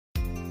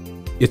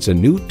It's a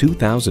new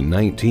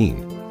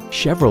 2019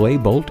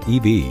 Chevrolet Bolt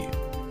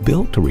EV,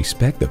 built to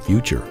respect the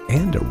future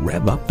and to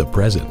rev up the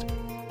present.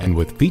 And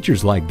with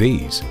features like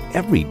these,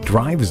 every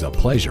drive is a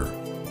pleasure.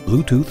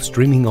 Bluetooth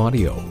streaming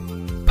audio,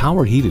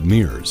 power heated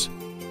mirrors,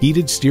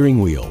 heated steering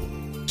wheel,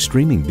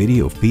 streaming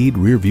video feed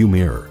rear view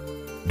mirror,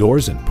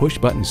 doors and push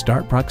button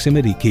start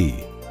proximity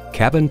key,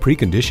 cabin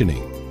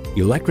preconditioning,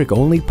 electric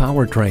only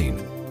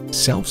powertrain,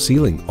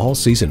 self-sealing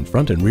all-season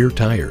front and rear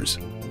tires,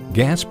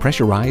 gas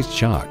pressurized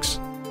shocks,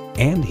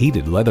 and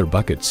heated leather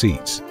bucket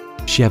seats.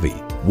 Chevy,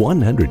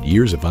 100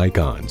 years of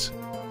icons.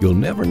 You'll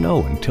never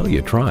know until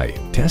you try.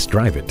 Test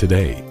drive it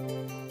today.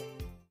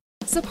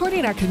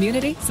 Supporting our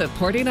community,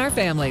 supporting our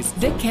families.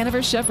 Vic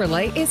Canaver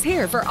Chevrolet is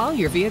here for all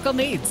your vehicle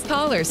needs.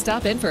 Call or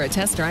stop in for a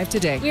test drive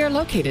today. We are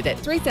located at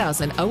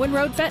 3000 Owen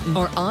Road, Fenton,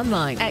 or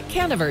online at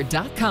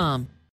canaver.com.